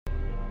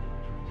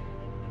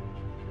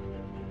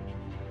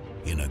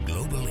In a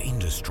global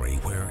industry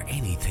where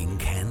anything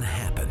can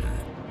happen,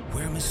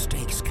 where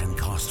mistakes can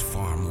cost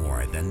far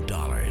more than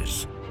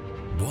dollars,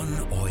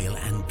 one oil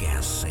and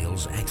gas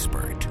sales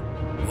expert,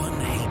 one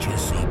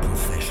HSE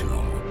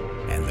professional,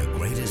 and the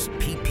greatest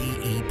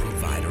PPE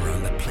provider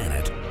on the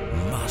planet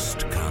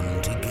must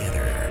come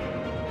together.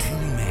 Two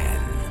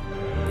men,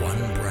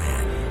 one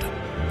brand,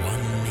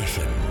 one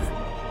mission.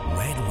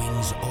 Red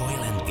Wings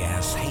Oil and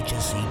Gas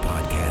HSE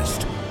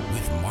Podcast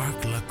with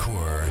Mark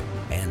LaCour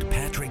and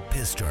Patrick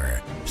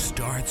Pister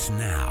starts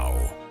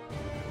now.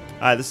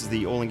 Hi, this is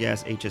the Oil and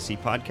Gas HSE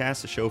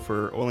Podcast, a show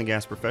for oil and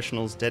gas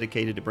professionals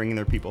dedicated to bringing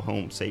their people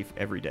home safe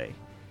every day.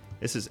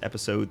 This is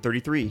episode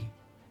 33.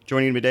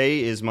 Joining me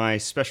today is my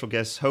special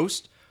guest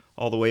host,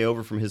 all the way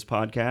over from his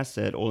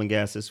podcast at Oil and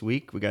Gas This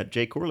Week. We got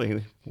Jay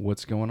Corley.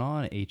 What's going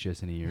on,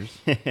 HSNEers?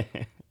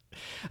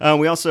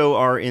 We also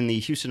are in the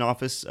Houston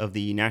office of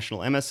the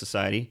National MS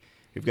Society.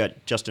 We've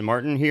got Justin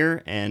Martin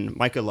here and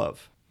Micah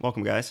Love.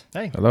 Welcome, guys.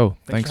 Hey. Hello.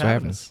 Thanks for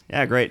having us.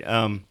 Yeah, great.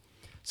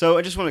 So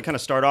I just want to kind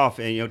of start off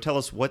and tell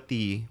us what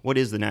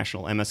is the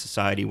National MS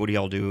Society? What do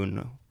y'all do,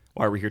 and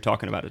why are we here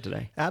talking about it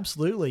today?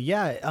 Absolutely.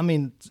 Yeah. I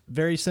mean,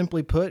 very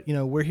simply put,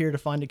 we're here to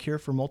find a cure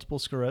for multiple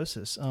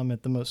sclerosis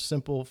at the most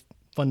simple,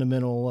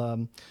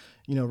 fundamental,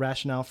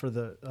 rationale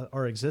for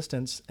our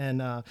existence.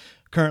 And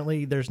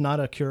currently, there's not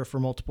a cure for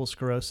multiple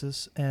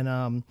sclerosis,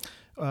 and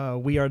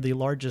we are the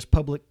largest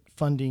public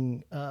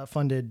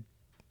funded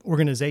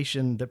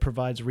organization that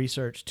provides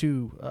research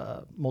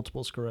to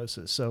multiple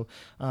sclerosis. So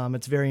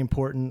it's very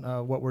important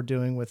what we're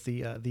doing with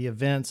the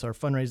events, our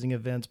fundraising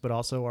events, but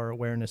also our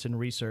awareness and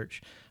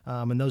research.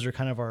 And those are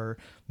kind of our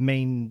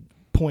main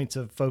points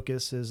of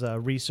focus is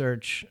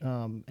research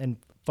and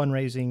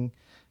fundraising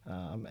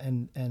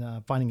and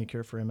finding a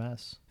cure for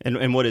MS.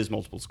 And what is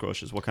multiple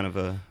sclerosis? What kind of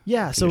a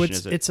so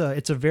condition is it?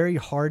 it's a very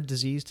hard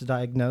disease to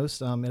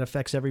diagnose. It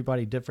affects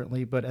everybody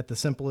differently, but at the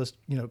simplest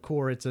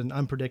core, it's an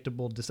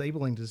unpredictable,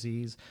 disabling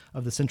disease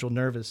of the central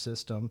nervous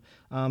system,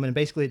 and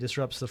basically it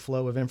disrupts the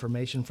flow of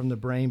information from the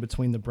brain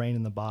between the brain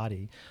and the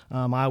body.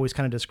 I always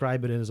kind of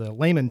describe it as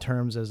layman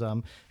terms as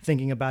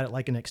thinking about it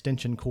like an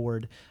extension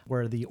cord,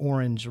 where the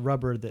orange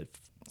rubber that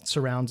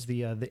surrounds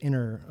the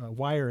inner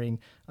wiring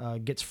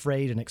gets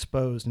frayed and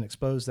expose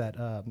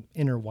that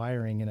inner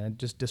wiring, and it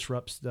just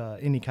disrupts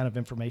any kind of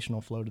informational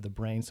flow to the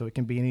brain. So it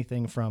can be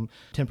anything from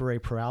temporary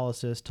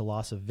paralysis to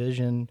loss of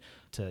vision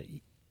to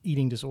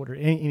eating disorder,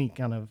 any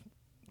kind of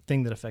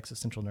thing that affects the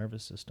central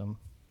nervous system.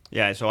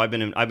 Yeah, so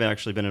I've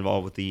actually been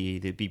involved with the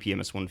BP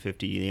MS150,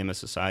 the MS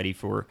Society,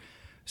 for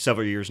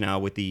several years now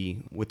with the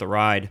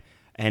ride.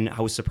 And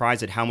I was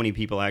surprised at how many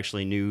people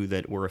actually knew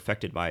that were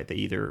affected by it. They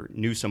either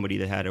knew somebody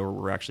that had it or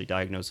were actually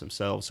diagnosed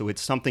themselves. So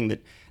it's something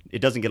that it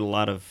doesn't get a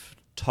lot of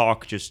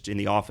talk just in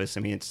the office.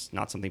 I mean, it's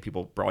not something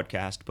people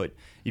broadcast, but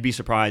you'd be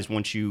surprised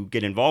once you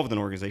get involved with an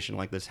organization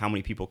like this, how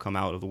many people come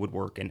out of the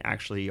woodwork and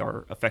actually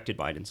are affected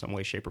by it in some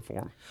way, shape, or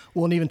form.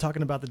 Well, and even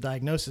talking about the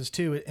diagnosis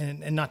too,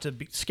 and not to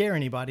scare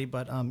anybody,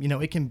 but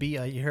it can be.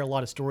 You hear a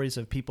lot of stories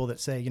of people that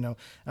say,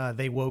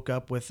 they woke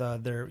up with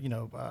their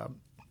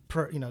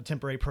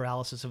temporary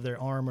paralysis of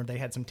their arm, or they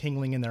had some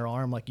tingling in their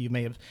arm, like you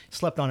may have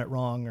slept on it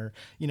wrong, or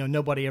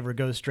nobody ever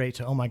goes straight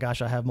to, oh my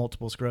gosh, I have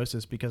multiple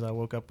sclerosis because I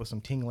woke up with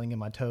some tingling in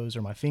my toes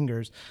or my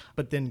fingers,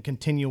 but then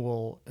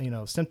continual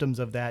symptoms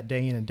of that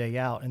day in and day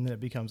out, and then it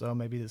becomes, oh,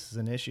 maybe this is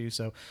an issue.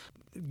 So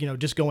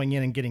just going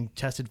in and getting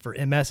tested for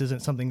MS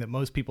isn't something that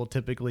most people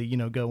typically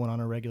go in on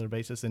a regular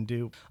basis and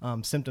do.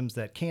 Symptoms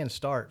that can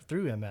start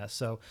through MS,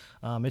 so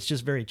it's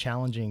just very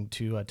challenging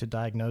to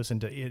diagnose, and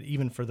to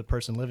even for the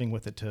person living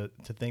with it to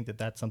think that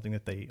that's something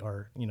that they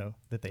are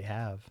that they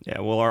have.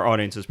 Yeah, well, our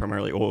audience is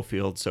primarily oil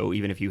field, so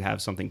even if you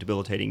have something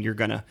debilitating, you're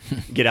gonna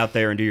get out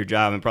there and do your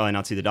job and probably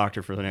not see the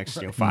doctor for the next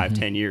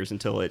 5-10 years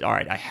until all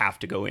right, I have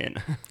to go in.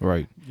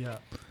 Right. Yeah.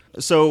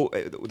 So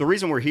the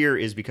reason we're here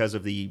is because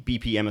of the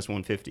BP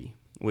MS150,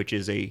 which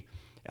is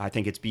I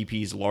think it's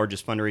BP's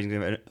largest fundraising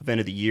event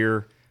of the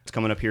year. It's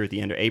coming up here at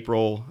the end of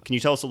April. Can you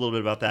tell us a little bit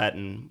about that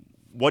and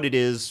what it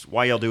is,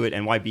 why y'all do it,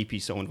 and why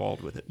BP's so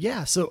involved with it?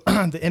 Yeah, so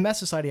the MS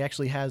Society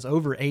actually has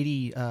over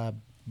 80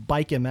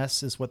 Bike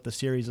MS is what the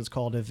series is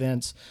called,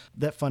 events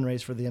that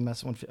fundraise for the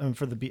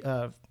for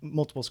the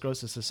Multiple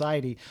Sclerosis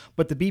Society.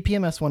 But the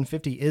BPMS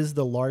 150 is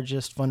the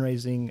largest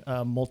fundraising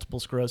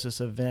multiple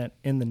sclerosis event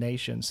in the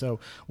nation.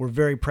 So we're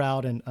very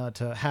proud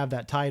to have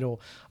that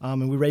title.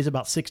 And we raise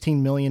about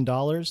 $16 million.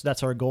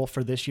 That's our goal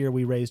for this year.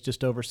 We raised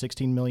just over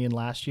 $16 million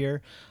last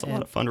year. That's a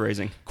lot of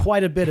fundraising.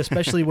 Quite a bit,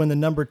 especially when the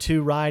number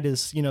 2 ride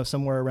is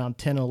somewhere around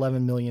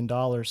 $10-11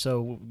 million.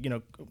 So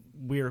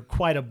we're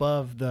quite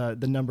above the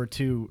number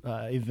 2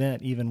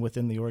 event even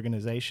within the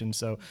organization.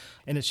 So,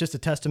 and it's just a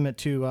testament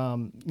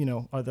to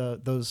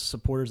those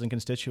supporters and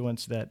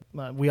constituents that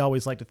we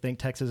always like to think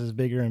Texas is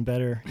bigger and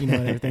better, and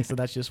everything. So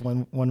that's just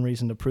one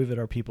reason to prove it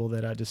are people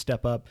that just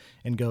step up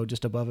and go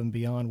just above and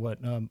beyond what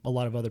a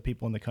lot of other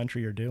people in the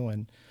country are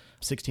doing.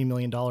 $16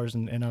 million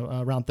and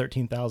around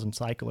 13,000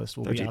 cyclists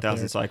will be out there.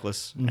 13,000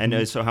 cyclists. Mm-hmm.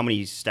 And so how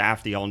many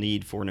staff do y'all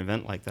need for an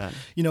event like that?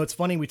 It's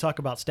funny, we talk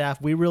about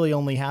staff. We really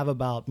only have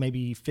about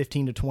maybe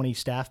 15 to 20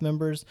 staff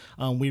members.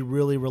 We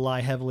really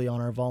rely heavily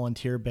on our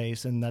volunteer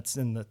base, and that's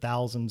in the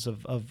thousands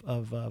of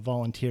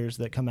volunteers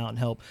that come out and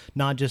help,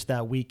 not just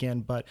that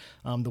weekend, but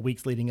the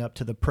weeks leading up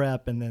to the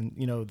prep, and then,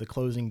 the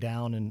closing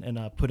down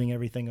and putting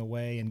everything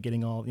away and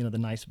getting all, the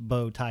nice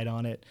bow tied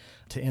on it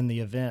to end the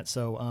event.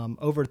 So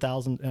over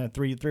 3,000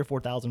 or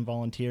 4,000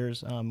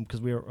 volunteers,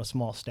 because we're a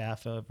small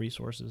staff of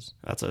resources.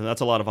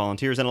 That's a lot of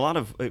volunteers, and a lot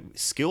of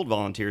skilled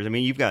volunteers. I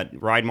mean, you've got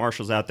ride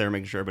marshals out there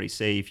making sure everybody's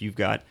safe. You've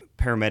got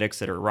paramedics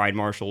that are ride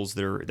marshals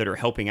that are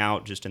helping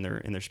out just in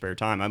their spare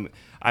time.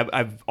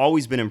 I've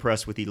always been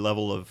impressed with the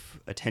level of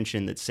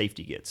attention that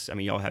safety gets. I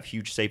mean, y'all have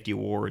huge safety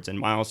awards and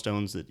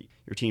milestones that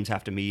your teams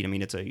have to meet. I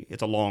mean, it's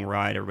a long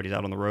ride. Everybody's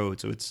out on the road,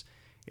 so it's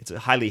a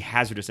highly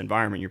hazardous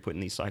environment you're putting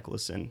these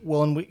cyclists in.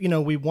 Well,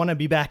 and we want to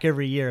be back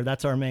every year.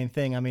 That's our main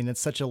thing. I mean, it's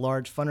such a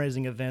large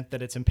fundraising event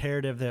that it's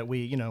imperative that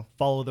we,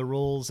 follow the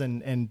rules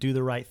and do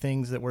the right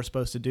things that we're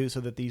supposed to do, so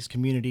that these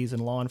communities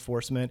and law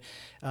enforcement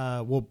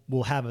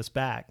will have us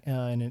back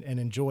and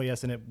enjoy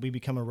us, and we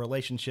become a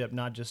relationship,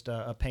 not just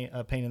a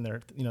pain in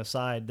their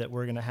side, that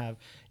we're going to have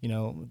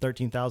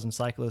 13,000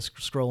 cyclists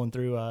scrolling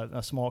through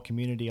a small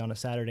community on a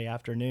Saturday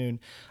afternoon.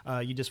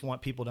 You just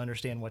want people to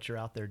understand what you're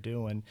out there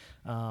doing.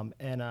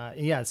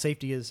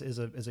 Safety is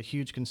a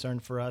huge concern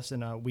for us,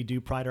 and we do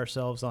pride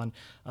ourselves on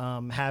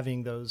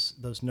having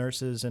those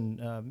nurses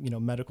and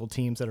medical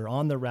teams that are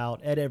on the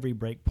route at every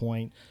break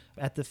point,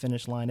 at the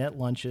finish line, at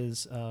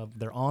lunches.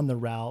 They're on the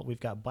route. We've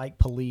got bike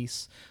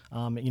police.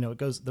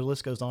 The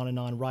list goes on and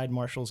on. Ride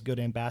marshals, good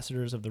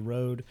ambassadors of the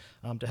road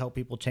to help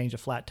people change a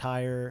flat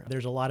tire.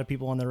 There's a lot of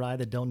people on the ride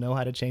that don't know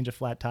how to change a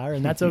flat tire,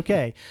 and that's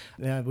okay.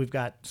 We've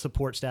got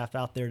support staff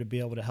out there to be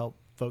able to help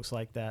folks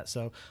like that.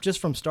 So just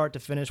from start to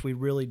finish, we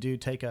really do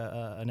take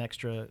an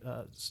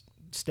extra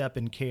step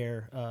in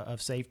care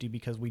of safety,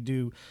 because we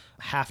do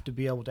have to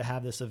be able to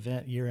have this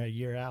event year in,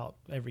 year out,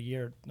 every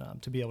year,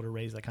 to be able to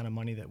raise that kind of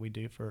money that we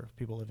do for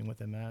people living with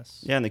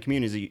MS. Yeah, and the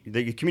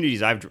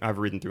communities I've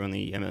ridden through on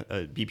the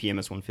BP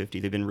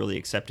MS150, they've been really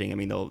accepting. I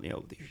mean, they'll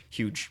the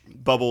huge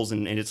bubbles,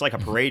 and it's like a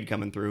parade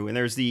coming through. And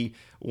there's the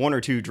one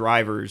or two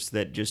drivers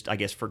that just, I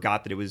guess,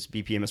 forgot that it was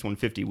BP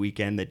MS150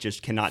 weekend, that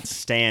just cannot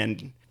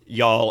stand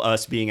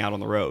us being out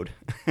on the road.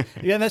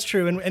 Yeah, that's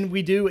true. And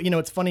we do,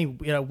 it's funny,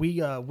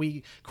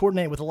 we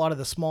coordinate with a lot of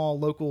the small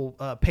local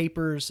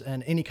papers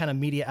and any kind of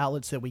media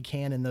outlets that we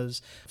can in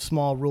those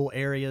small rural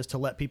areas, to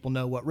let people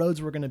know what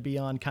roads we're going to be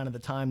on, kind of the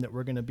time that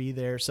we're going to be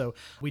there. So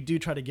we do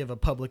try to give a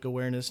public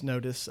awareness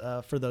notice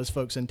for those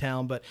folks in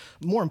town, but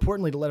more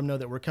importantly, to let them know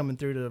that we're coming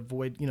through to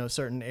avoid,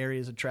 certain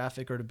areas of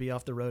traffic or to be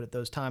off the road at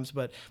those times.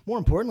 But more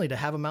importantly, to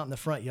have them out in the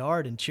front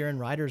yard and cheering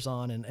riders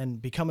on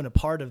and becoming a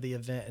part of the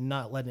event, and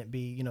not letting it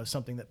be,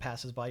 something that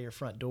passes by your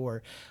front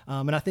door.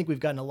 And I think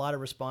we've gotten a lot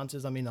of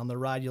responses. I mean, on the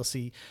ride, you'll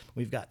see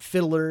we've got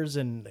fiddlers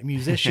and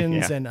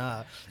musicians and,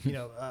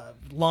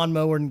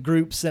 lawnmower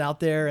groups out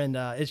there. And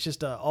it's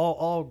just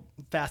all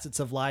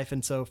facets of life.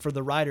 And so for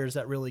the riders,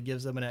 that really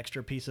gives them an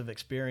extra piece of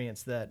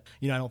experience that,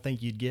 I don't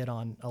think you'd get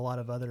on a lot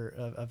of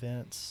other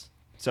events.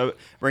 So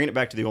bringing it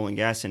back to the oil and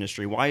gas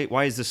industry,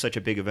 why is this such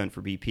a big event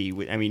for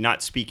BP? I mean,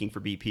 not speaking for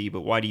BP, but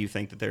why do you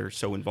think that they're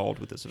so involved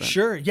with this event?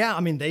 Sure. Yeah.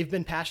 I mean, they've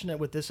been passionate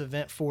with this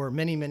event for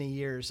many, many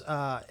years.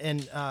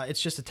 And it's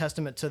just a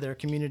testament to their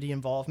community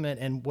involvement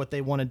and what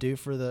they want to do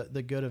for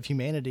the good of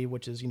humanity,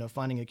 which is,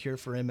 finding a cure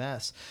for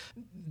MS.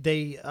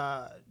 They,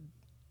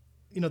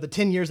 the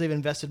 10 years they've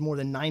invested more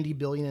than $90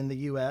 billion in the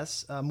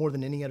U.S., more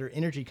than any other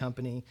energy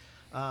company.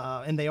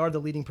 And they are the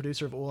leading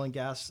producer of oil and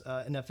gas,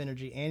 enough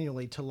energy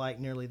annually to light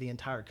nearly the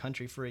entire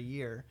country for a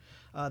year.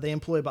 They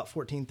employ about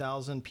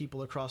 14,000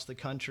 people across the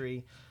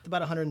country,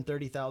 about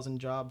 130,000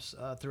 jobs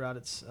throughout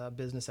its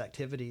business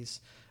activities,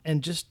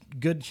 and just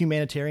good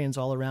humanitarians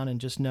all around, and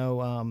just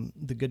know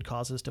the good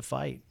causes to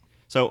fight.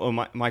 So,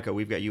 Micah,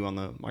 we've got you on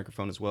the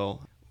microphone as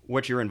well.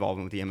 What's your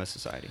involvement with the MS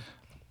Society?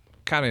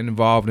 Kind of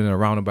involved in a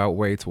roundabout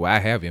way to where I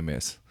have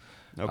MS.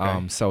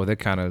 Okay. So that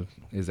kind of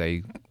is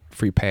a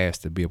free pass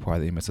to be a part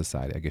of the MS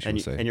Society, I guess you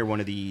would say. And you're one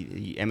of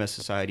the MS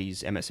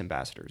Society's MS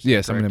ambassadors.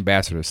 Yes, correct? I'm an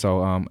ambassador.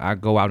 So I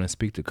go out and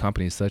speak to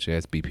companies such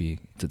as BP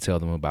to tell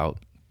them about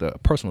the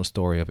personal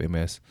story of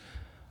MS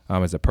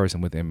as a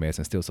person with MS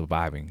and still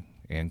surviving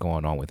and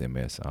going on with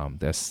MS.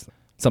 That's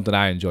something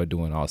I enjoy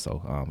doing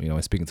also,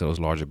 and speaking to those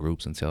larger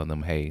groups and telling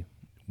them, hey,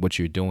 what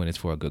you're doing is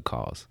for a good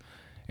cause.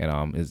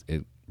 And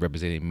it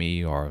representing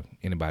me or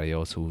anybody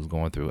else who's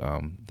going through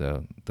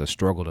the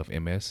struggle of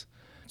MS,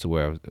 to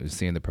where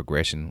seeing the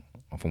progression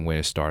from when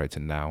it started to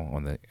now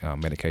on the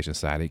medication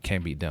side, it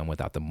can't be done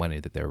without the money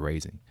that they're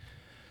raising.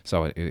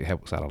 So it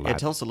helps out a lot. Yeah,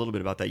 tell us a little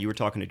bit about that. You were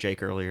talking to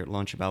Jake earlier at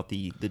lunch about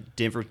the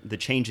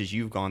changes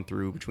you've gone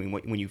through between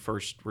when you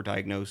first were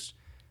diagnosed,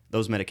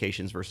 those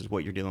medications versus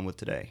what you're dealing with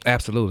today.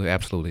 Absolutely.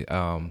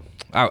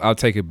 I'll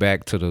take it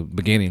back to the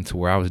beginning, to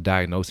where I was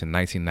diagnosed in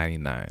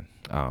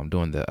 1999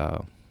 during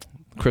the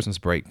Christmas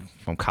break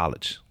from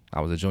college.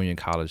 I was a junior in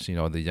college,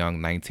 the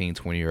young 19,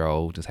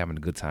 20-year-old, just having a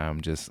good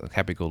time, just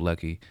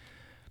happy-go-lucky.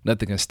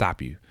 Nothing can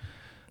stop you.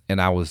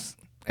 And I was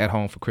at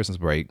home for Christmas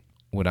break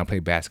when I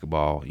played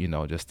basketball,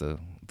 just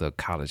the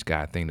college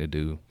guy thing to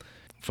do.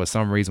 For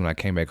some reason, when I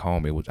came back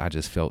home, I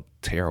just felt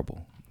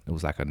terrible. It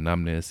was like a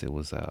numbness. It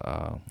was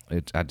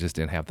I just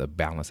didn't have the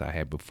balance I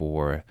had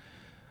before.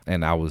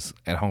 And I was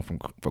at home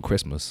for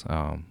Christmas.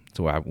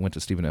 So I went to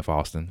Stephen F.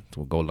 Austin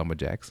to go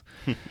Lumberjacks.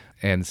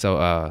 And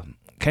so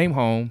came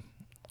home.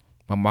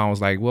 My mom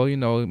was like, well,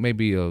 it may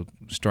be a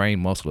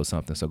strained muscle or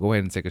something. So go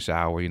ahead and take a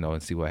shower,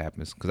 and see what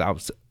happens. Because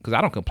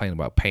I don't complain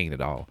about pain at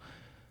all.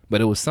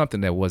 But it was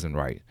something that wasn't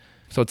right.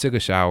 So I took a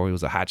shower. It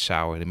was a hot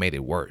shower. And it made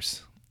it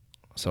worse.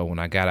 So when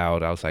I got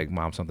out, I was like,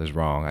 Mom, something's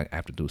wrong. I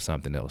have to do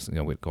something else.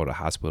 We'd go to the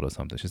hospital or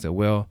something. She said,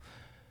 well,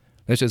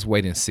 let's just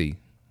wait and see.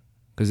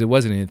 Because it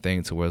wasn't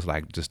anything to where it's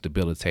like just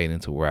debilitating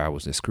to where I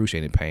was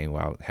excruciating pain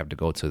where I would have to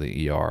go to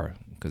the ER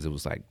because it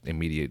was like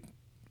immediate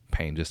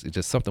pain.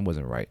 Just something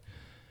wasn't right.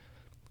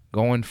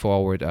 Going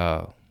forward,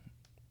 a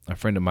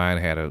friend of mine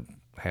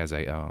has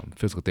a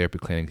physical therapy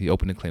clinic. He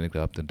opened the clinic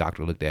up. The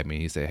doctor looked at me.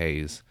 He said,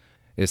 hey,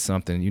 it's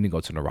something. You need to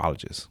go to a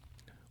neurologist.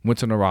 Went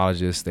to a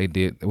neurologist. They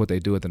did what they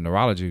do at the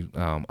neurology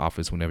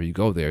office whenever you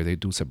go there. They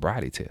do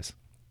sobriety tests.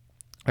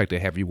 Like they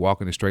have you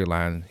walk in a straight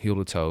line, heel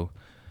to toe,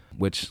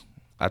 which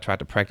I tried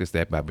to practice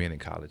that by being in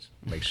college.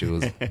 Make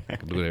sure I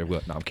could do it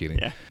well. No, I'm kidding.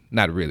 Yeah.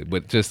 Not really,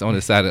 but just on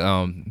the side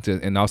of,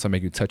 and also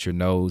make you touch your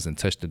nose and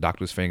touch the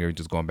doctor's finger,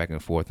 just going back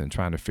and forth and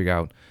trying to figure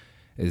out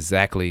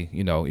exactly,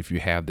 if you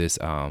have this,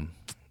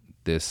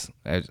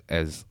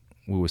 as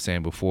we were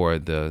saying before,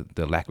 the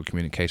lack of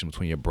communication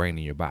between your brain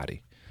and your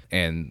body.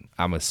 And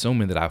I'm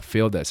assuming that I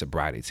failed that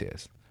sobriety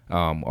test,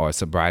 or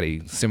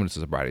sobriety, similar to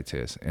sobriety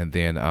test. And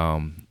then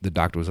the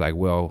doctor was like,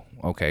 well,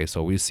 okay,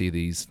 so we see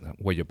these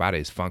where your body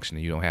is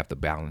functioning. You don't have the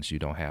balance. You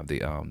don't have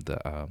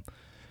the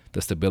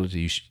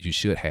stability you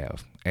should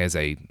have as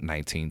a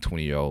 19,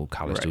 20-year-old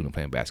college student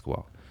playing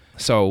basketball.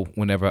 So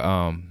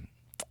whenever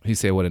he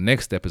said, well, the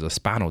next step is a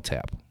spinal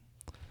tap,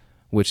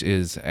 which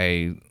is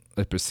a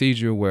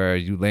procedure where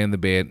you lay in the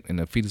bed in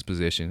a fetus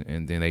position,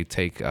 and then they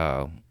take,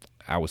 I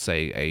would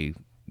say, a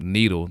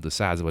needle the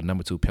size of a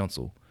number 2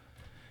 pencil,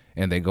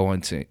 and they go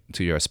into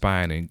your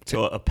spine and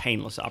so a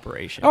painless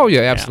operation. Oh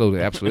yeah,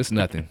 absolutely. It's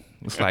nothing.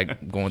 It's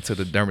like going to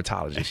the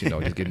dermatologist,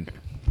 just getting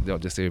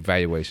just the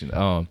evaluation.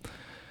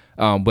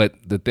 But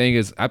the thing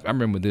is, I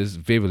remember this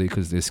vividly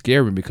because it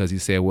scared me, because he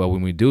said, well,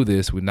 when we do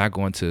this, we're not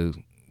going to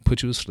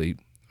put you to sleep.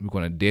 We're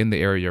going to dend the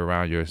area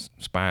around your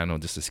spine or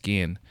just the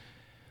skin,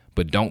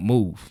 but don't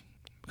move,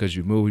 because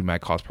you move, you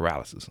might cause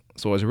paralysis.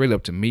 So it's really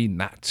up to me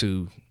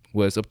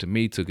it's up to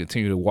me to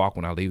continue to walk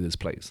when I leave this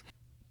place.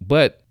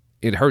 But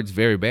it hurts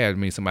very bad. I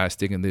mean, somebody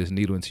sticking this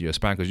needle into your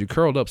spine, because you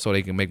curled up so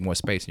they can make more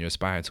space in your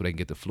spine so they can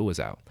get the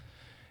fluids out.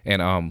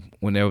 And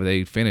whenever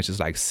they finish, it's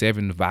like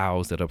 7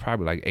 valves that are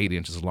probably like 8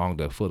 inches long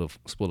that are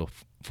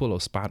full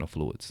of spinal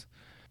fluids.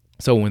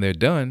 So when they're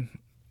done,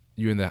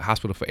 you're in the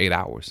hospital for 8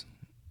 hours,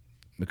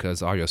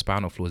 because all your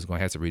spinal fluid is going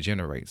to have to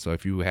regenerate. So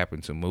if you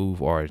happen to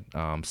move or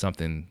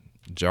something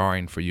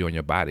jarring for you in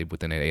your body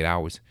within that 8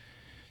 hours,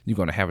 you're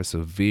going to have a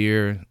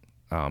severe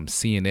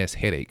CNS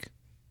headache,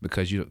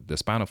 because the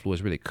spinal fluid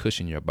is really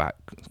cushioning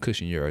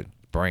your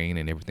brain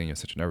and everything in your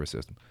central nervous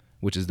system,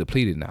 which is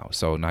depleted now.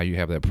 So now you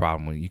have that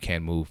problem when you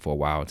can't move for a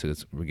while to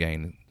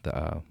regain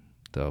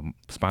the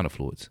spinal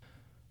fluids.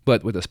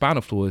 But with the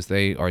spinal fluids,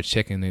 they are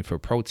checking in for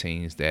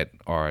proteins that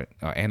are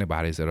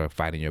antibodies that are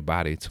fighting your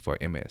body for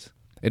MS.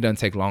 It doesn't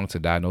take long to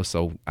diagnose.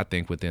 So I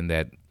think within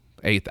that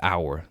 8th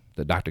hour,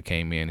 the doctor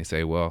came in and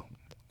said, well,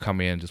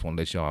 come in, just want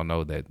to let you all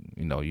know that,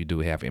 you do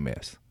have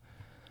MS.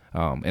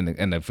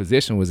 And the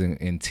physician was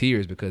in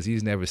tears, because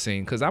he's never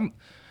seen, because I'm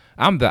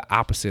the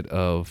opposite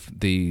of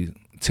the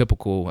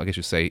typical, I guess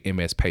you say,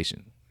 MS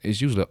patient. It's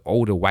usually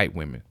older white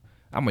women.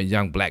 I'm a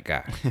young black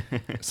guy.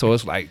 So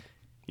it's like,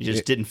 you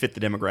just didn't fit the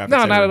demographics.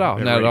 No, not at all.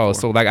 Not at all.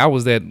 So like I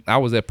was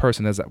that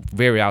person that's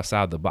very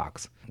outside the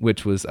box,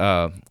 which was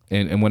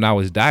and when I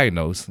was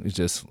diagnosed, it's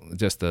just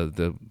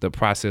the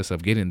process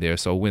of getting there.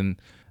 So when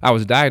I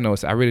was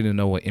diagnosed, I really didn't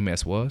know what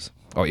MS was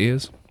or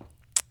is.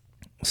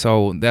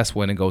 So that's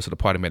when it goes to the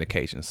part of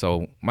medication.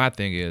 So my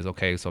thing is,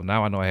 okay, so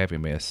now I know I have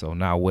MS. So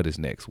now what is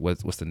next?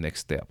 What's the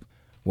next step?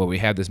 Well, we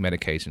have this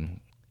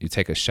medication. You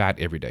take a shot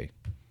every day.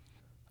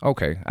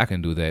 Okay, I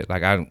can do that.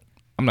 Like I'm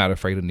not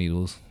afraid of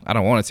needles. I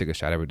don't want to take a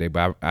shot every day,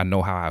 but I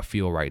know how I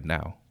feel right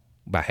now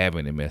by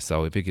having MS.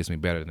 So if it gets me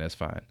better, then that's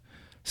fine.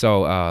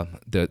 So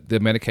the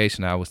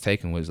medication I was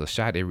taking was a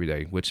shot every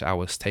day, which I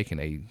was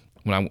taking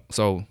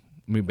so let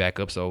me back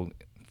up. So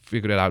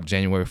figured it out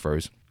January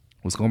 1st.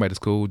 Was going back to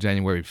school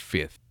January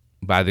 5th.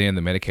 By then,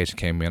 the medication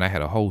came in. I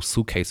had a whole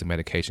suitcase of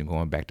medication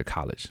going back to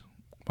college.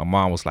 My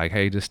mom was like,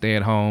 hey, just stay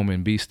at home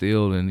and be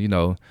still. And, I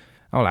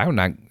was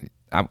like,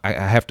 I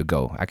have to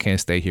go. I can't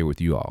stay here with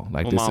you all.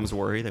 Like, well, mom's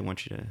worried. They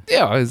want you to.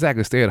 Yeah,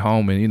 exactly. Stay at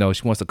home. And,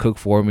 she wants to cook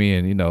for me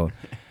and,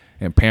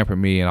 and pamper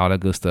me and all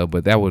that good stuff.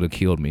 But that would have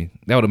killed me.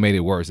 That would have made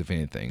it worse, if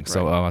anything. Right.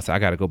 So I said, I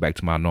got to go back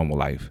to my normal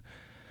life.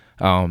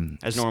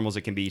 As normal as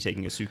it can be,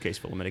 taking a suitcase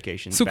full of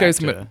medication.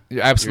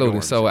 Yeah,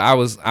 absolutely. So I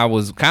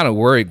was kind of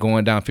worried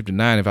going down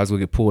 59 if I was going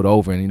to get pulled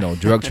over and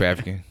drug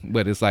trafficking.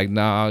 But it's like,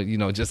 nah,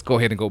 just go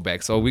ahead and go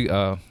back. So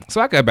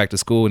I got back to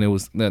school, and it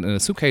was the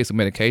suitcase of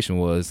medication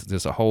was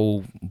just a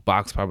whole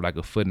box, probably like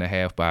 1.5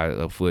 feet by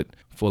a foot,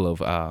 full of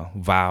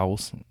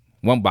vials.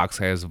 One box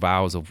has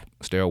vials of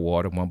sterile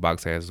water. One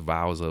box has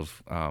vials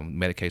of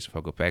medication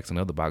for Copax.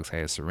 Another box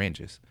has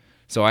syringes.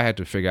 So I had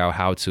to figure out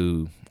how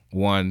to,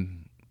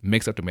 one,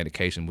 mix up the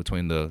medication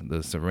between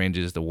the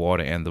syringes, the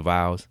water, and the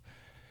vials,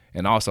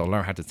 and also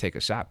learn how to take a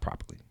shot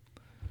properly.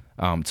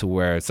 To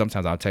where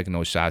sometimes I'm taking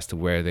those shots to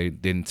where they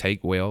didn't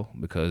take well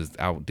because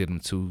I did them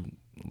too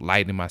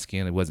light in my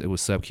skin. It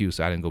was sub-Q,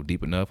 so I didn't go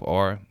deep enough,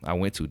 or I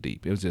went too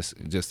deep. It was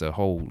just a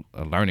whole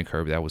learning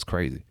curve that was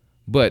crazy.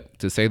 But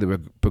to say the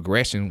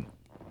progression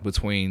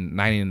between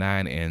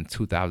 99 and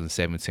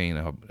 2017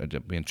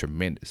 have been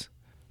tremendous,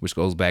 which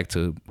goes back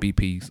to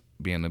BP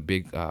being a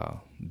big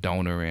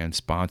donor and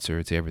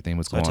sponsor to everything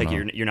that's going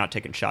on. You're not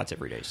taking shots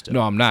every day still.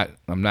 No, I'm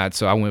not.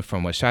 So I went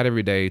from a shot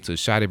every day to a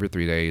shot every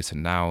 3 days to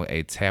now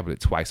a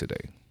tablet twice a day.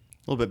 A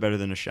little bit better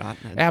than a shot.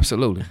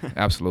 Absolutely.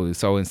 Absolutely.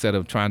 So instead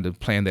of trying to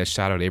plan that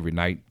shot out every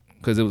night,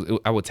 because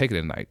I would take it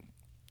at night.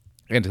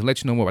 And to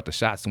let you know more about the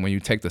shots, and when you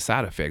take the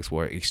side effects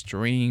were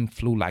extreme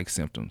flu-like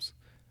symptoms.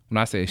 When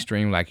I say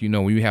extreme, like,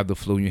 when you have the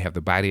flu, you have the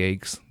body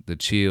aches, the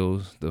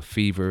chills, the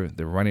fever,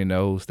 the runny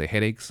nose, the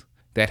headaches.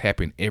 That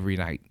happened every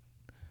night.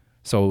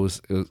 So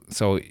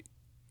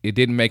it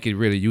didn't make it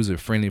really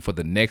user-friendly for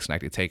the next night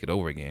to take it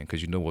over again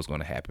because you know what's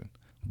going to happen.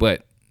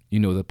 But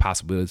the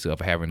possibility of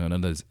having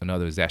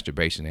another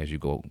exacerbation as you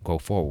go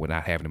forward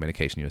without having the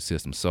medication in your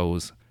system.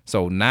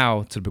 So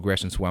now to the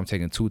progression to where I'm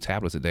taking 2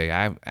 tablets a day.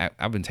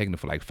 I've been taking it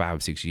for like 5 or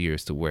 6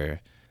 years to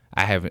where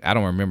I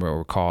don't remember or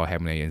recall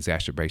having an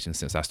exacerbation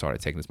since I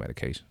started taking this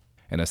medication.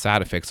 And the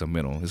side effects are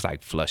minimal. It's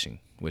like flushing,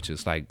 which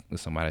is like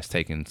somebody that's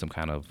taking some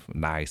kind of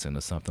niacin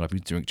or something. If you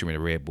drink too many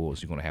Red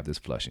Bulls, you're going to have this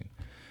flushing.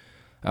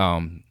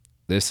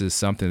 This is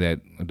something that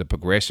the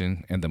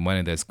progression and the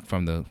money that's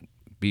from the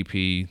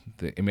BP,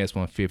 the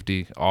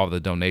MS150, all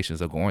the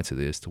donations are going to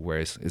this, to where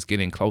it's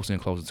getting closer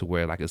and closer to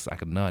where it's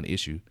like a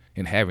non-issue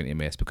in having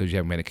MS because you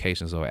have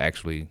medications that are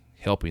actually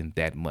helping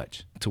that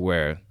much, to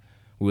where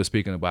we were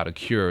speaking about a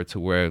cure, to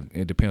where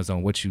it depends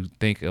on what you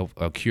think of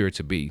a cure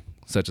to be,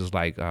 such as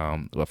like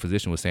a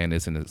physician was saying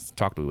this in the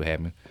talk that we were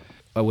having.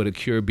 Would a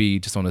cure be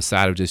just on the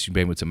side of just you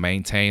being able to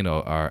maintain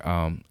or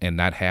and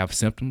not have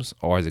symptoms,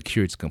 or is a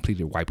cure to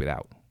completely wipe it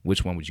out?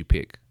 Which one would you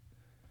pick?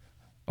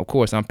 Of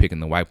course, I'm picking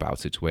the wipeout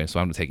situation, so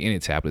I'm going to take any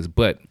tablets,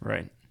 but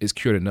it's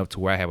cured enough to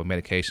where I have a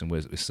medication where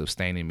it's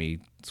sustaining me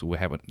to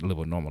live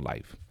a normal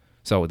life.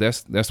 So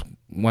that's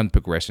one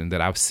progression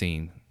that I've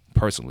seen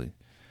personally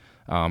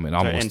in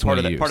almost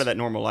 20 years. Part of that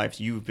normal life,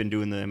 you've been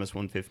doing the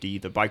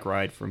MS150, the bike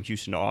ride from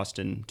Houston to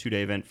Austin,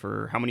 2-day event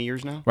for how many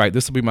years now? Right,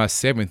 this will be my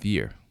 7th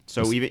year.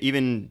 So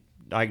even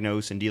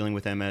diagnosed and dealing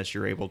with MS,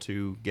 you're able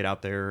to get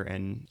out there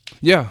and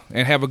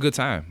have a good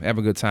time.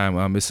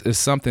 It's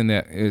something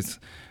that is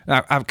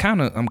I'm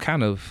kind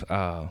of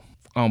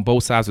on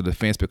both sides of the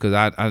fence because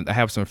I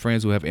have some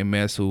friends who have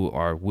MS who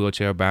are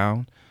wheelchair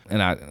bound,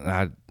 and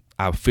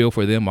I feel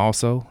for them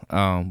also.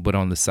 But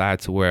on the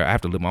side to where I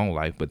have to live my own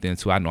life, but then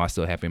too I know I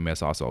still have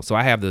MS also. So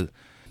I have the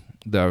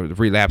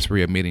relapse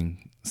readmitting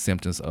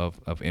symptoms of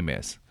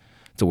MS,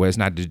 to where it's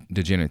not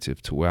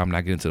degenerative, to where I'm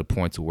not getting to the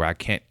point to where I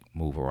can't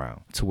move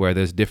around, to where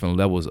there's different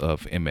levels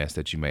of MS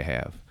that you may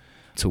have,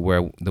 to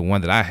where the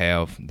one that I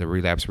have, the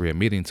relapse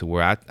readmitting, to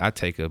where I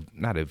take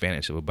not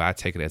advantage of it, but I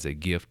take it as a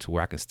gift to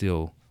where I can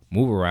still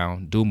move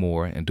around, do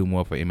more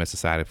for MS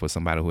Society, for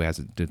somebody who has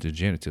the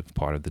degenerative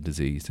part of the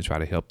disease, to try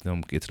to help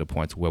them get to the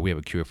point to where we have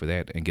a cure for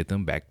that and get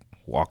them back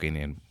walking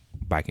and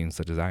biking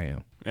such as I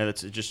am. Yeah,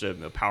 that's just a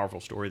powerful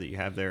story that you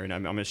have there. And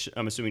I'm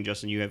assuming,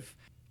 Justin, you have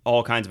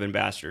all kinds of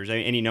ambassadors,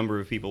 any number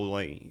of people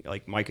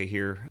like Micah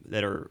here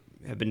that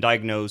have been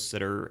diagnosed,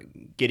 that are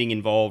getting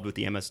involved with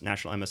the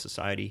National MS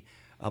Society,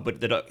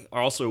 but that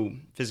are also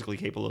physically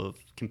capable of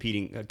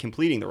completing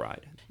the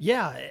ride.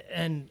 Yeah,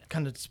 and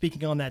kind of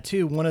speaking on that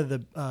too, one of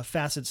the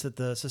facets that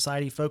the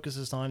society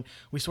focuses on,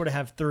 we sort of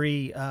have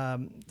 3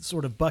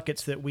 sort of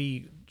buckets that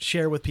we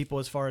share with people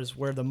as far as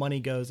where the money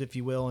goes, if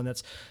you will, and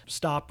that's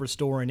stop,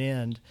 restore, and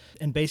end.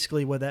 And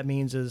basically what that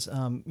means is,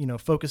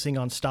 focusing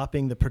on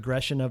stopping the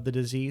progression of the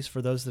disease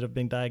for those that have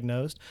been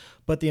diagnosed.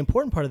 But the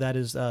important part of that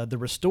is the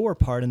restore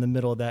part in the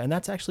middle of that, and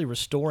that's actually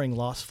restoring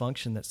lost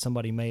function that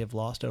somebody may have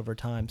lost over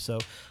time. So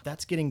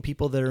that's getting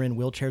people that are in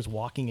wheelchairs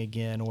walking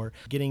again, or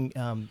getting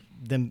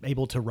them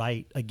able to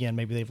write again.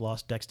 Maybe they've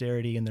lost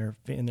dexterity in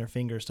their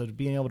fingers, so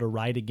being able to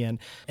write again.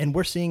 And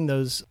we're seeing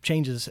those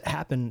changes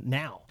happen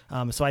now.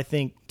 So I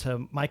think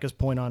to Micah's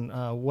point on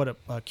what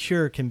a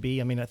cure can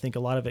be, I mean, I think a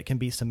lot of it can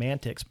be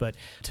semantics, but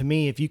to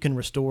me, if you can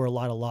restore a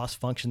lot of lost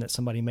function that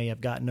somebody may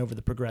have gotten over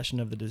the progression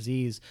of the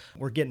disease,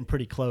 we're getting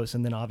pretty close.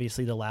 And then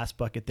obviously the last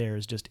bucket there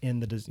is just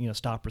end the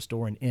stop,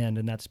 restore, and end,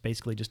 and that's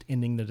basically just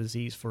ending the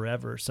disease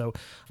forever. So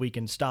if we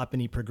can stop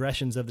any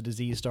progressions of the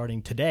disease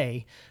starting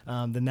today,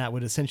 then that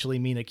would essentially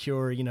mean a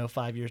cure,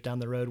 5 years down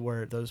the road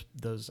where those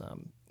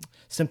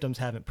symptoms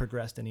haven't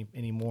progressed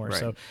anymore. Right.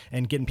 So,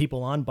 and getting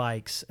people on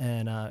bikes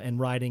and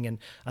riding. And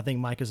I think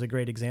Mike is a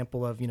great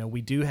example of,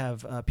 we do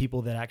have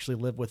people that actually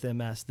live with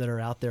MS that are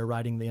out there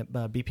riding the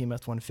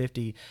BPMS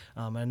 150.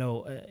 I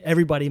know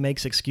everybody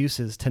makes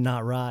excuses to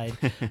not ride,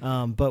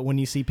 but when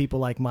you see people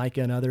like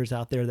Micah and others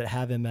out there that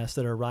have MS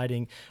that are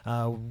riding,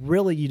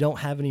 really you don't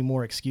have any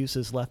more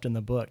excuses left in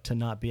the book to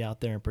not be out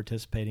there and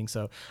participating.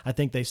 So I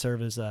think they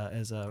serve as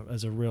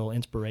a real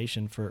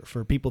inspiration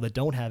for people that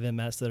don't have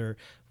MS that are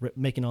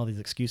making all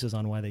these excuses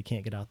on why they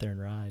can't get out there and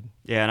ride.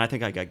 Yeah, and I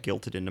think I got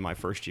guilted into my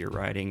first year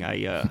riding.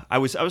 I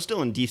was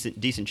still in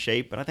decent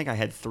shape, but I think I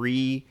had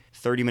 3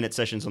 30-minute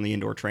sessions on the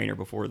indoor trainer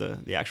before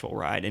the actual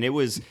ride, and it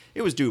was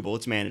doable.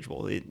 It's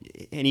manageable.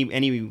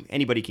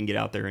 Anybody can get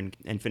out there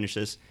and finish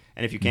this.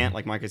 And if you can't,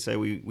 like Micah said,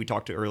 we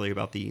talked earlier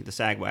about the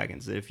sag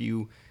wagons. That if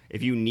you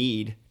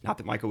need, not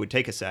that Micah would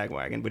take a sag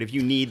wagon, but if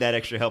you need that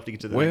extra help to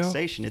get to the next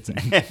station, it's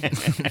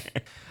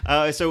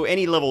so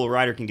any level of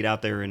rider can get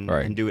out there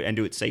and do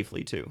it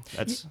safely too.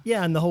 That's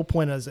and the whole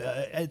point is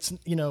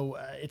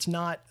it's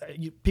not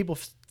people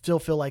still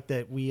feel like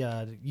that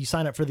you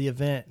sign up for the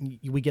event,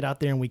 we get out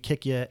there and we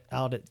kick you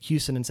out at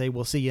Houston and say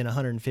we'll see you in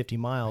 150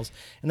 miles,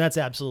 and that's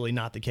absolutely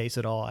not the case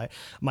at all.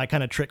 My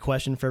kind of trick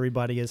question for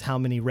everybody is how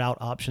many route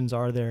options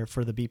are there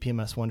for the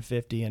BPMS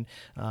 150, and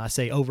I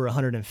say over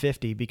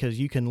 150 because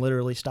you can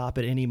literally stop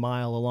at any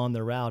mile along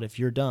the route if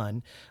you're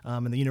done,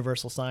 and the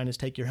universal sign is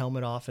take your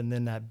helmet off, and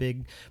then that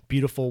big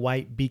beautiful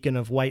white beacon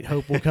of white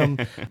hope will come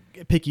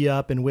pick you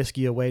up and whisk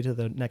you away to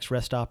the next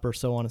rest stop or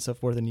so on and so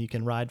forth, and you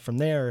can ride from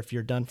there. If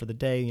you're done for the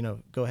day,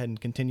 go ahead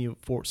and continue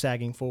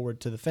sagging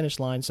forward to the finish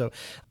line. So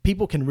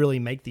people can really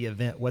make the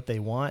event what they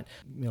want.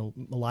 A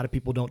lot of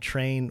people don't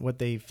train what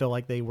they feel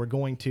like they were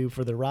going to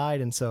for the ride.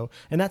 And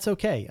that's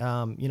okay.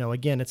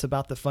 Again, it's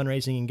about the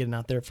fundraising and getting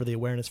out there for the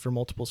awareness for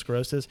multiple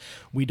sclerosis.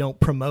 We don't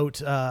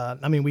promote,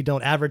 we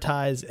don't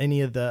advertise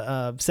any of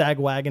the sag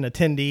wagon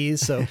attendees.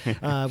 So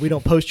we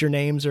don't post your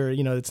names or,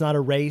 it's not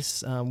a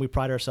race. We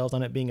pride ourselves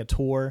on it being a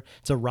tour.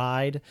 It's a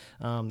ride.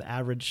 The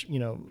average,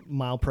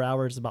 mile per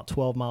hour is about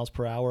 12 miles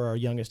per hour. Our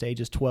youngest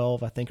age is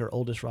 12. I think our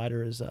oldest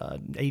rider is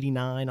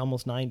 89,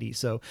 almost 90.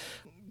 So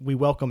we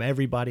welcome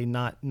everybody,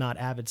 not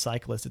avid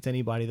cyclists. It's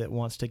anybody that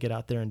wants to get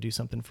out there and do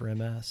something for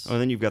MS. Oh,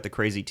 and then you've got the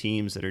crazy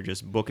teams that are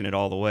just booking it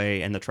all the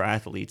way, and the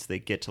triathletes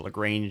that get to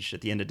LaGrange at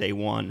the end of day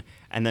one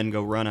and then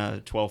go run a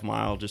 12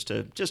 mile just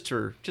to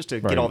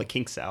get all the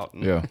kinks out.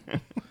 Yeah.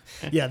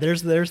 Yeah,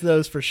 there's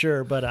those for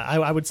sure, but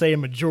I would say a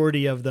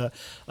majority of the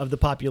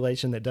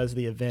population that does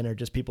the event are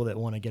just people that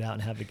want to get out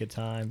and have a good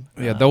time.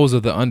 Yeah, those are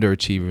the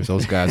underachievers.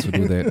 Those guys who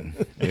do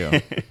that.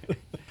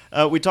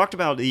 Yeah. We talked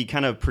about the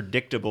kind of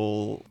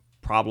predictable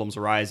problems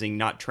arising,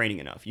 not training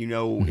enough.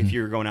 If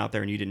you're going out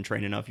there and you didn't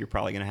train enough, you're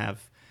probably going to have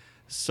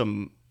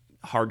some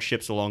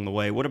hardships along the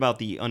way. What about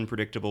the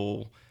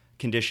unpredictable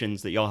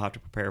conditions that y'all have to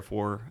prepare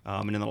for?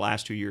 And in the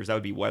last 2 years, that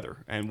would be weather.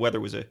 And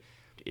weather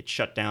it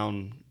shut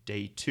down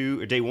day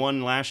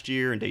 1 last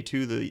year and day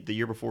 2 the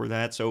year before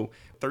that. So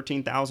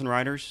 13,000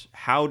 riders.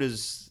 How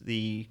does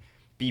the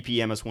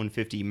BPMS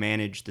 150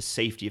 manage the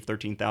safety of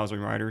 13,000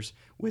 riders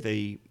with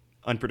a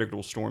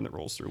unpredictable storm that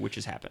rolls through, which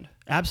has happened?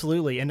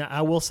 Absolutely. And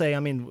I will say,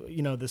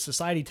 the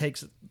society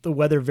takes the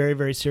weather very,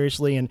 very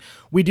seriously, and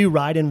we do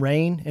ride in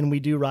rain and we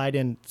do ride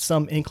in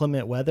some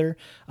inclement weather,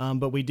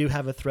 but we do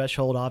have a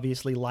threshold,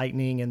 obviously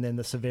lightning, and then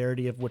the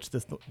severity of which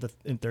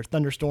if there's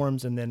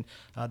thunderstorms, and then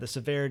the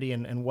severity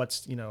and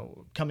what's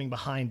coming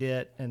behind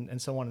it,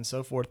 and so on and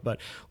so forth. But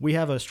we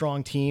have a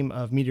strong team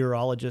of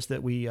meteorologists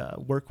that we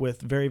work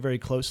with very, very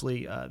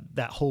closely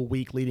that whole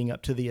week leading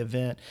up to the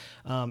event,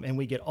 and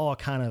we get all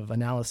kind of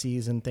analyses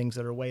and things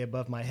that are way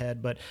above my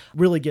head, but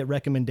really get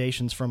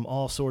recommendations from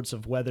all sorts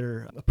of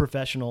weather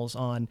professionals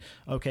on,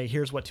 okay,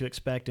 here's what to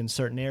expect in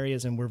certain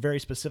areas, and we're very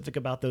specific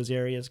about those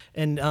areas.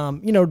 And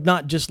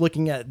not just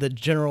looking at the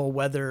general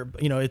weather,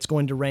 it's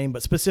going to rain,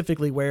 but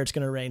specifically where it's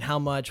going to rain, how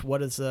much,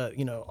 what is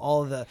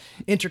all of the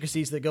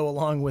intricacies that go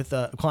along with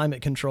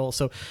climate control.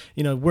 So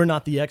we're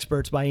not the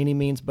experts by any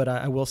means, but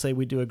I will say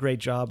we do a great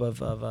job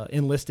of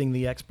enlisting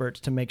the experts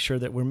to make sure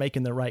that we're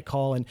making the right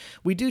call, and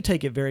we do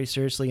take it very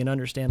seriously and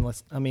understand.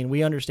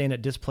 We understand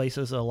it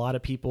displaces a lot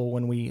of people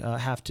when we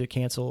have to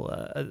cancel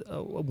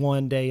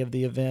one day of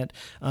the event.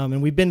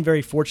 And we've been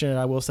very fortunate,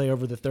 I will say,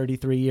 over the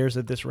 33 years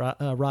that this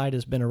ride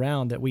has been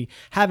around, that we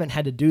haven't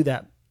had to do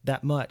that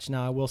that much.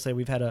 Now, I will say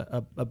we've had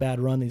a bad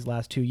run these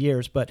last 2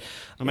 years, but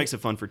it makes it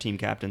fun for team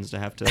captains to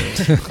have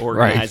to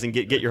organize and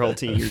get your whole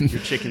team, your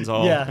chickens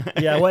all.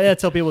 Yeah. Well, I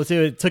tell people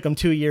too, it took them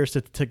 2 years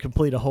to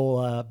complete a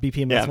whole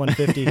BPMS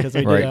 150 because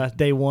we did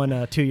day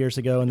 1 2 years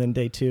ago and then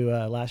day 2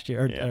 last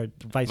year, or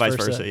vice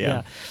versa.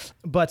 Yeah.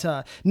 But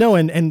no,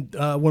 and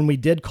when we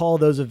did call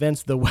those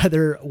events, the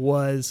weather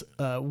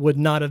would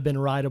not have been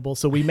rideable,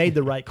 so we made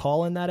the right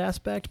call in that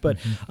aspect. But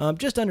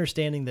just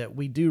understanding that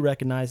we do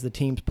recognize the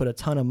teams put a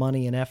ton of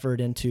money and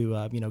effort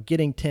into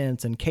getting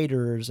tents and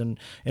caterers and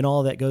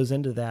all that goes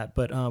into that,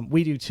 but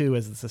we do too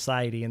as a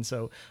society, and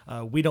so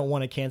we don't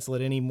want to cancel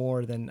it any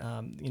more than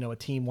a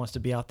team wants to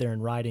be out there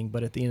and riding.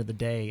 But at the end of the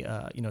day,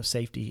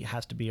 safety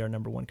has to be our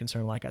number one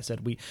concern. Like I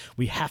said,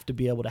 we have to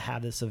be able to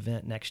have this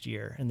event next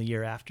year and the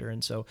year after,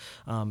 and so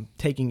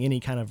taking any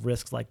kind of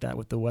risks like that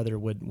with the weather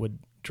would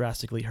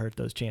drastically hurt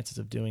those chances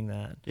of doing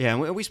that. Yeah,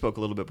 and we spoke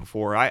a little bit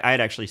before. I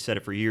had actually said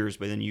it for years,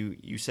 but then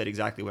you said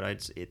exactly what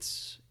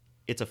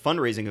it's a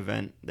fundraising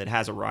event that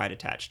has a ride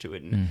attached to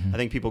it, and I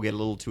think people get a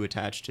little too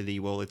attached to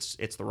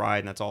it's the ride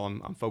and that's all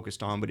I'm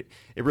focused on. But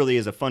it really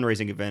is a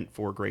fundraising event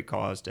for a great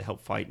cause to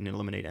help fight and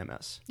eliminate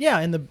MS. Yeah,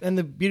 and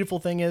the beautiful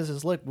thing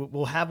is look,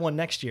 we'll have one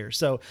next year.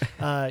 So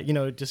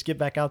just get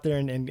back out there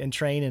and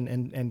train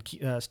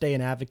and stay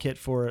an advocate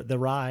for the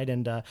ride,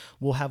 and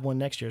we'll have one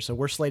next year. So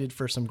we're slated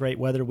for some great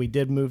weather. We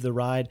did move the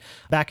ride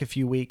back a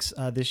few weeks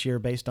this year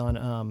based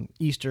on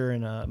Easter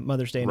and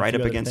Mother's Day. And right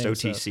up against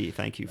things, OTC. So,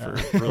 thank you for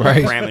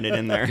really ramming it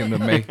in there.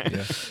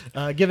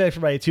 Give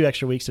everybody 2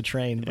 extra weeks to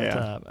train.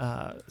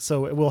 But,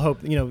 so we'll hope,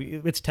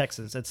 it's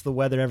Texas. It's the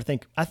weather,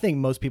 everything. I think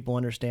most people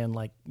understand,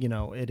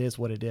 it is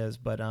what it is,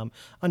 but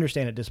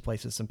understand it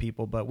displaces some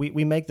people. But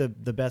we make the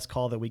best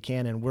call that we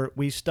can, and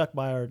we stuck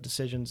by our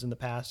decisions in the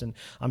past, and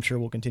I'm sure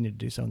we'll continue to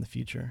do so in the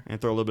future. And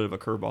throw a little bit of a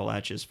curveball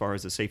at you as far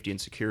as the safety and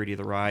security of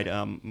the ride.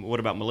 What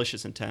about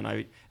malicious intent?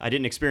 I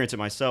didn't experience it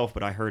myself,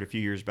 but I heard a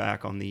few years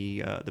back on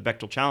the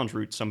Bechtel Challenge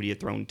route, somebody had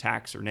thrown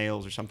tacks or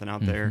nails or something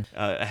out there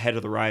ahead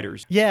of the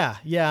riders. Yeah.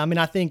 I mean,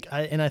 I think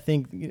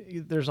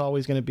there's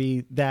always going to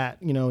be that,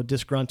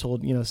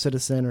 disgruntled,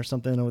 citizen or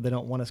something, or they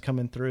don't want us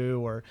coming through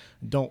or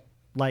don't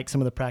like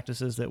some of the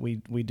practices that we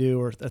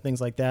do or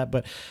things like that.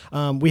 But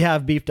we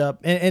have beefed up,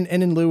 and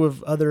in lieu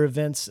of other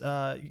events,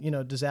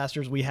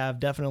 disasters, we have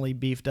definitely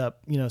beefed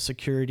up,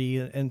 security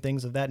and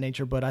things of that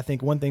nature. But I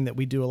think one thing that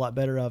we do a lot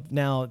better of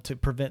now to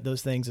prevent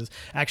those things is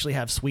actually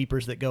have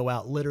sweepers that go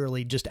out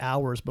literally just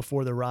hours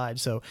before the ride.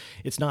 So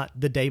it's not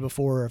the day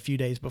before or a few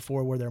days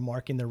before where they're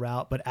marking the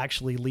route, but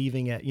actually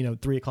leaving at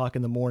 3:00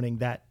 in the morning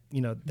that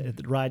at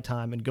the ride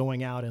time and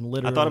going out and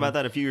literally. I thought about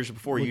that a few years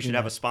before. You should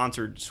have a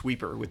sponsored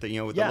sweeper with the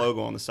the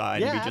logo on the side.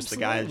 Yeah, and be just the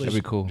guy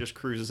that just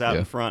cruises out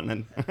in front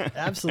and then.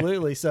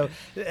 Absolutely. So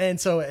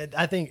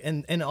I think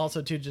and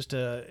also too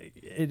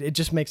it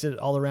just makes it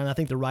all around. I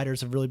think the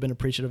riders have really been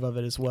appreciative of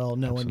it as well,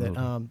 knowing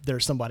that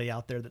there's somebody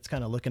out there that's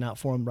kind of looking out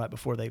for them right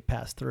before they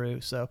pass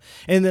through. So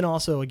and then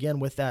also again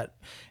with that,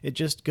 it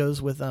just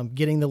goes with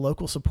getting the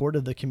local support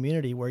of the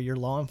community where your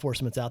law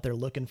enforcement's out there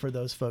looking for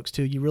those folks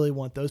too. You really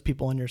want those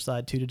people on your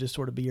side too to just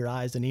sort of be your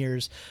eyes and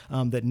ears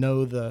that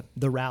know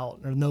the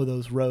route or know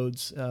those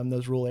roads,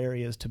 those rural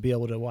areas, to be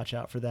able to watch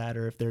out for that,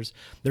 or if there's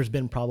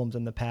been problems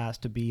in the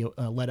past to be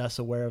let us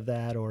aware of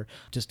that, or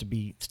just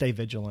to stay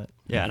vigilant.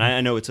 Yeah, and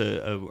I know it's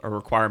a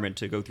requirement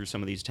to go through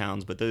some of these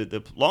towns, but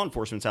the law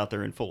enforcement's out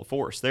there in full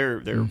force.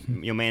 They're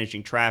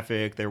managing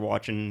traffic, they're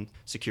watching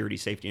security,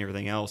 safety, and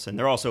everything else, and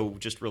they're also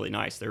just really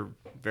nice. They're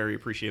very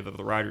appreciative of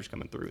the riders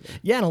coming through.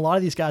 Yeah, and a lot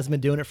of these guys have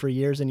been doing it for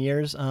years and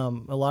years. A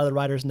lot of the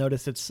riders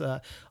notice it's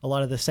a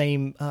lot of the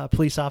same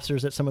police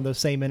officers at some of those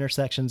same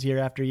intersections year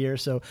after year.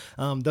 So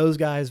those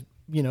guys,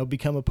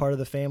 become a part of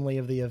the family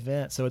of the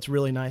event. So it's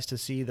really nice to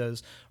see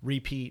those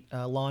repeat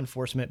law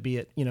enforcement, be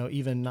it,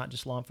 even not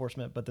just law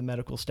enforcement, but the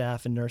medical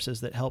staff and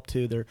nurses that help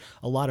too. There are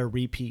a lot of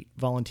repeat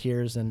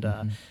volunteers, and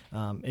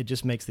it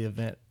just makes the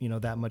event,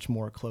 that much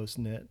more close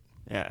knit.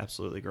 Yeah,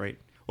 absolutely great.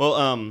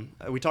 Well,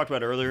 we talked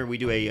about it earlier. We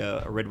do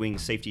a Red Wing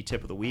safety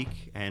tip of the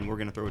week, and we're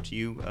going to throw it to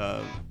you.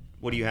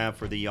 What do you have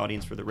for the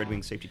audience for the Red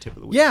Wing safety tip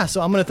of the week? Yeah, so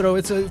I'm going to throw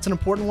it's an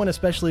important one,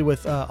 especially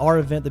with our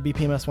event, the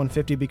BPMS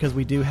 150, because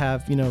we do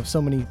have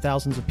so many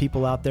thousands of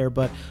people out there.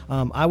 But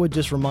I would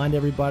just remind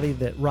everybody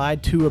that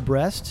ride 2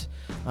 abreast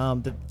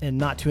and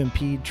not to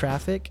impede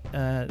traffic.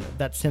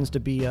 That tends to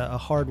be a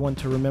hard one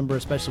to remember,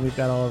 especially we've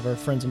got all of our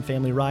friends and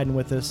family riding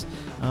with us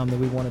that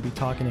we want to be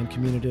talking in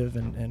communicative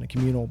and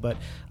communal. But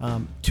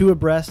 2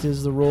 abreast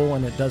is the rule,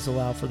 and it does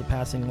allow for the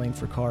passing lane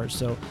for cars.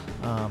 So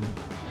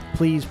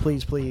please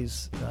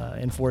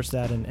enforce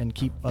that and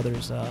keep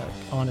others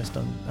honest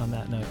on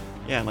that note.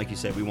 Yeah, and like you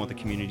said, we want the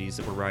communities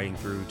that we're riding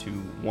through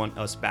to want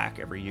us back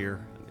every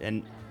year.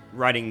 And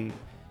riding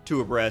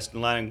 2 abreast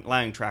and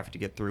allowing traffic to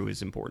get through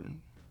is important.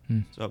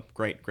 So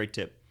great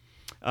tip.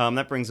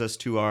 That brings us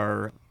to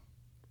our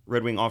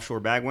Red Wing Offshore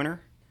Bag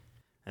winner.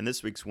 And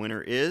this week's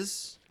winner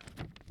is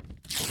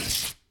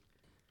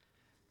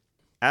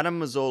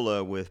Adam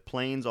Mazzola with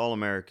Plains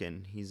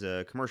All-American. He's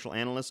a commercial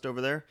analyst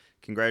over there.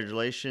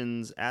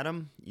 Congratulations,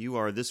 Adam. You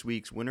are this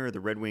week's winner of the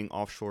Red Wing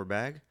Offshore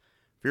Bag.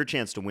 For your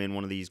chance to win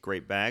one of these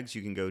great bags,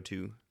 you can go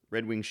to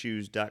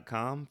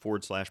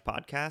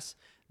redwingshoes.com/podcast.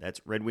 That's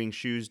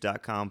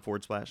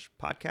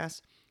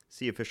redwingshoes.com/podcast.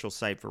 See official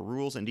site for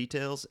rules and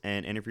details,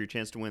 and enter for your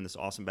chance to win this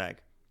awesome bag.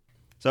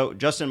 So,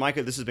 Justin,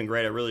 Micah, this has been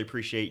great. I really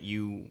appreciate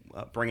you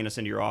bringing us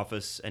into your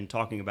office and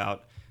talking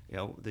about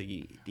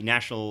the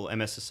National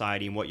MS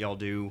Society and what y'all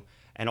do,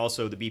 and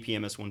also the BP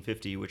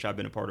MS150, which I've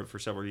been a part of for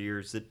several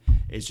years. That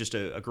is just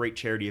a great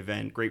charity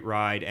event, great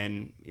ride,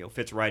 and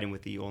fits right in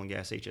with the Oil and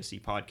Gas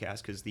HSE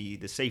podcast because the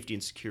safety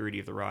and security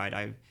of the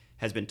ride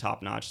has been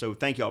top notch. So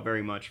thank y'all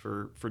very much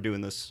for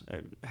doing this,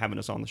 having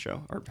us on the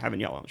show, or having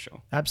y'all on the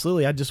show.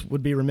 Absolutely. I just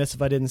would be remiss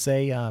if I didn't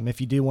say,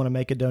 if you do want to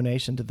make a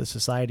donation to the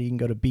society, you can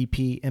go to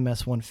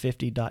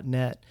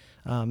bpms150.net,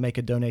 make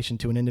a donation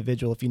to an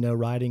individual if you know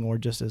riding, or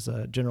just as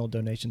a general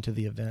donation to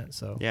the event.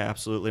 So yeah,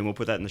 absolutely. And we'll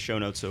put that in the show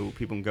notes so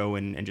people can go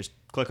and just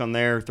click on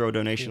there, throw a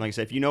donation. Like I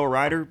said, if you know a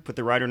rider, put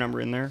the rider number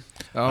in there.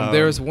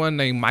 There's one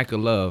named Micah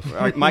Love.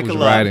 Micah who's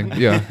Love. riding.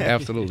 Yeah,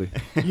 absolutely.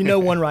 You know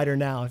one rider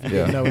now if you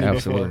didn't know him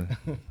absolutely.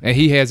 before. And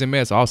he has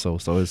MS also,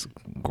 so it's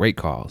great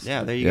cause.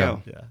 Yeah, there you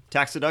go. Yeah.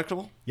 Tax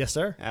deductible? Yes,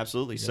 sir.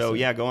 Absolutely. Yes, So sir.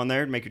 yeah, go on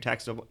there and make your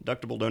tax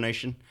deductible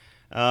donation.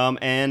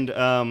 And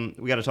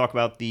we got to talk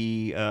about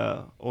the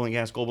Oil and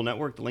Gas Global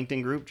Network, the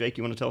LinkedIn group. Jake,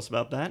 you want to tell us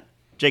about that?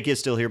 Jake is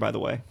still here, by the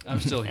way. I'm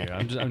still here.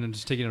 I'm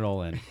just taking it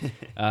all in.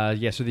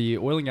 So the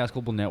Oil and Gas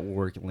Global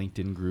Network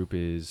LinkedIn group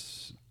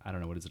is, I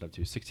don't know, what is it up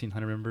to?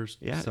 1,600 members?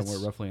 Yeah, somewhere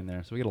roughly in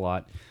there. So we get a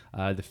lot.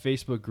 The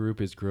Facebook group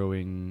is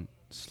growing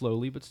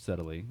slowly but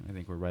steadily. I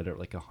think we're right at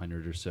like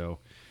 100 or so.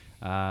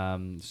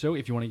 So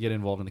if you want to get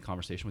involved in the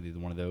conversation with either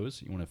one of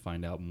those, you want to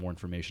find out more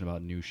information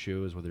about new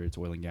shows, whether it's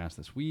Oil and Gas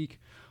This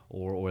Week,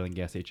 or Oil and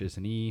Gas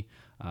HSE,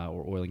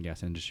 or Oil and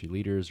Gas Industry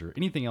Leaders, or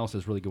anything else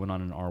that's really going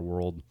on in our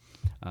world,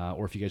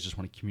 or if you guys just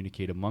want to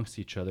communicate amongst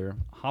each other,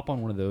 hop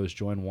on one of those,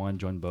 join one,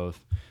 join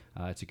both.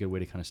 It's a good way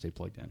to kind of stay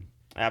plugged in.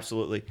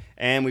 Absolutely.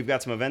 And we've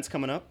got some events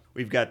coming up.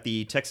 We've got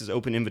the Texas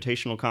Open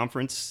Invitational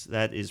Conference.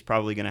 That is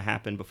probably going to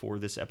happen before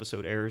this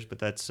episode airs, but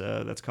that's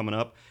coming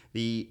up.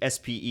 The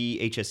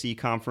SPE HSE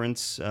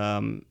Conference,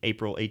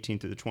 April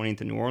 18th through the 20th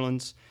in New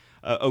Orleans.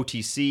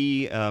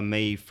 OTC,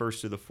 May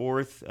 1st through the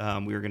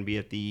 4th. We are going to be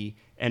at the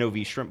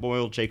NOV Shrimp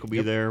Boil. Jake will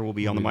be there. We'll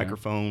be on the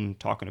microphone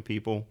talking to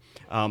people.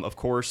 Of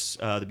course,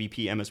 the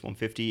BP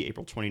MS150,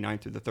 April 29th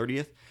through the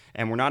 30th.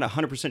 And we're not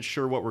 100%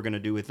 sure what we're going to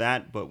do with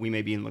that, but we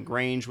may be in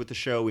LaGrange with the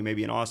show. We may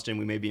be in Austin.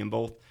 We may be in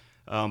both.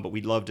 But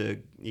we'd love to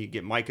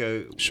get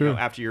Micah,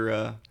 after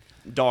your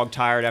dog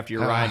tired, after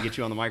your ride, get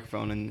you on the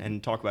microphone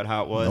and talk about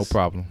how it was. No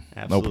problem.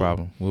 Absolutely. No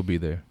problem. We'll be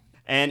there.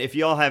 And if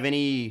y'all have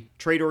any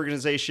trade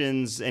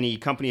organizations, any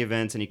company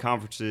events, any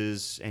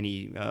conferences,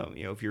 any,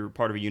 if you're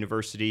part of a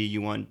university,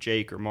 you want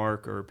Jake or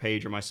Mark or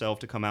Paige or myself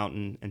to come out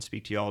and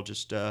speak to y'all,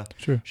 just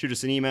shoot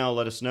us an email,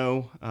 let us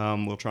know.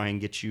 We'll try and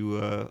get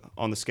you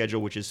on the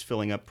schedule, which is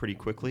filling up pretty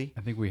quickly.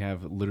 I think we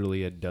have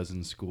literally a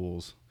dozen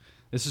schools.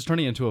 This is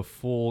turning into a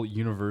full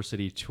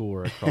university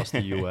tour across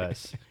the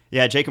U.S.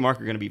 Yeah, Jake and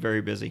Mark are going to be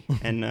very busy,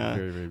 and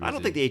very, very busy. I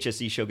don't think the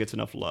HSE show gets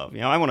enough love.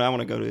 I want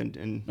to go to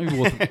and maybe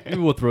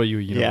we'll throw you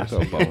a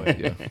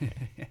university.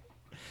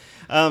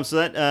 So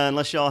that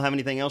unless y'all have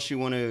anything else you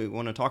want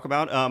to talk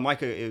about,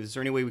 Micah, is there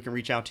any way we can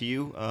reach out to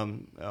you,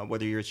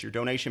 whether it's your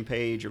donation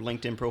page, your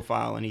LinkedIn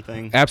profile,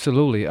 anything?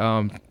 Absolutely.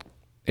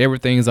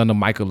 Everything's under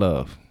Micah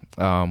Love.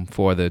 In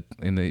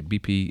the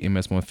BP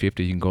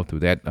MS150, you can go through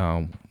that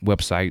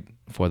website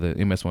for the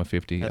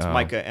MS150. That's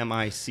Micah,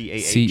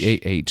 M-I-C-A-H.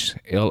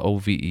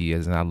 C-A-H-L-O-V-E,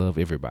 as in I love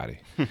everybody.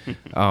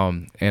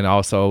 And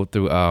also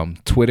through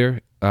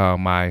Twitter,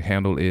 my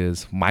handle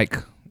is Mike,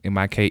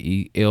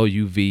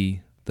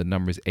 M-I-K-E-L-U-V, the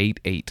number is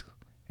 88.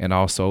 And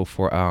also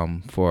for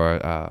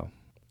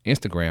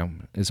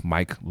Instagram, it's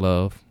Mike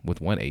Love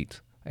with 18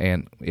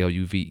 and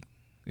L-U-V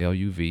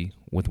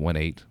with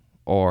 18.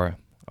 Or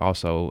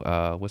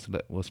also, what's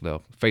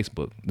left?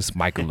 Facebook, it's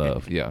Micah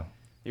Love, yeah.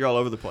 You're all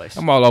over the place.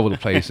 I'm all over the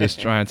place, just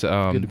trying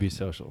to Good to be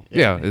social.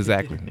 Yeah,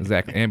 exactly,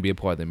 and be a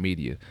part of the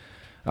media.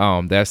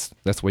 That's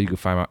where you can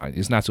find me.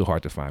 It's not too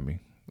hard to find me,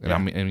 and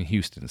I'm in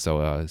Houston,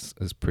 so it's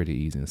pretty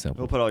easy and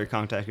simple. We'll put all your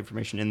contact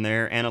information in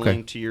there and a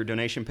link to your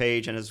donation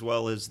page, and as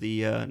well as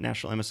the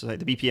National MS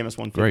Society, the BPMS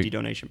 150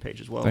 donation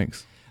page as well.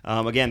 Thanks.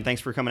 Again,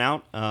 thanks for coming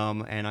out,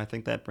 and I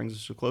think that brings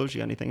us to a close. You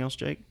got anything else,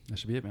 Jake? That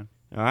should be it, man.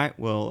 All right.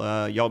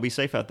 Well, y'all be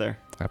safe out there.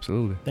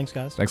 Absolutely. Thanks,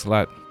 guys. Thanks a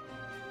lot.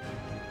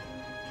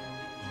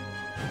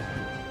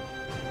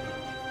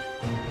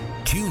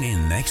 Tune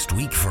in next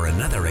week for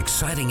another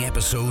exciting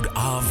episode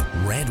of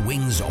Red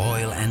Wings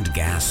Oil and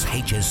Gas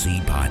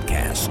HSE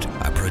Podcast,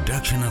 a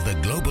production of the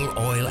Global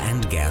Oil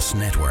and Gas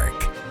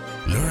Network.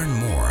 Learn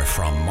more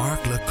from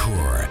Mark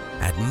LaCour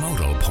at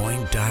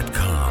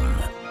modalpoint.com.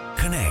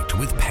 Connect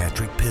with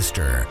Patrick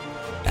Pister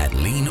at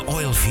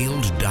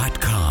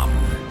leanoilfield.com.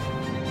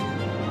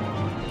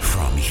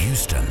 From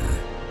Houston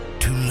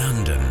to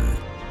London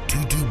to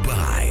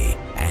Dubai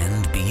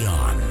and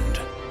beyond.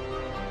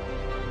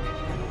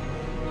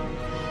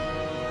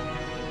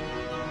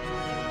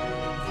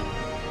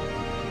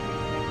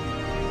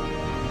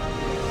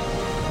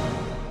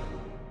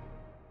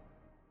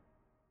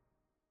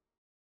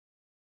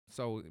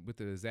 So with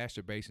the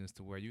exacerbations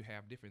to where you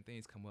have different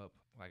things come up,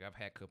 like I've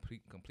had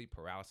complete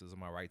paralysis on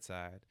my right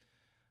side,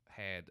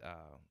 had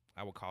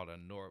I would call it a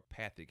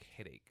neuropathic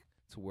headache,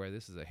 to where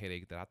this is a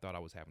headache that I thought I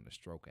was having a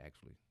stroke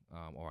actually,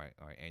 or an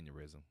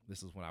aneurysm.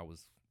 This is when I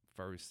was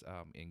first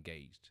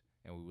engaged,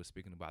 and we were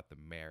speaking about the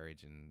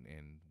marriage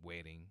and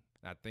wedding.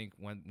 I think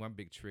one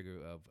big trigger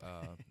of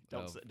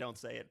don't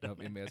say it. Of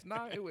MS.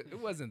 No, it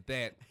wasn't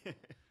that.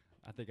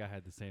 I think I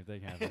had the same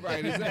thing happen.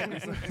 Right,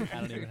 exactly. I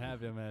don't even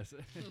have MS.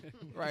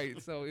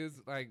 Right, so it's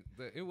like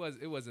it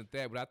wasn't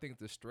that, but I think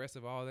the stress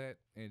of all that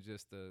and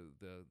just the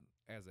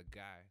as a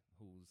guy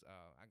who's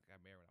I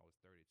got married when I was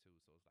 32.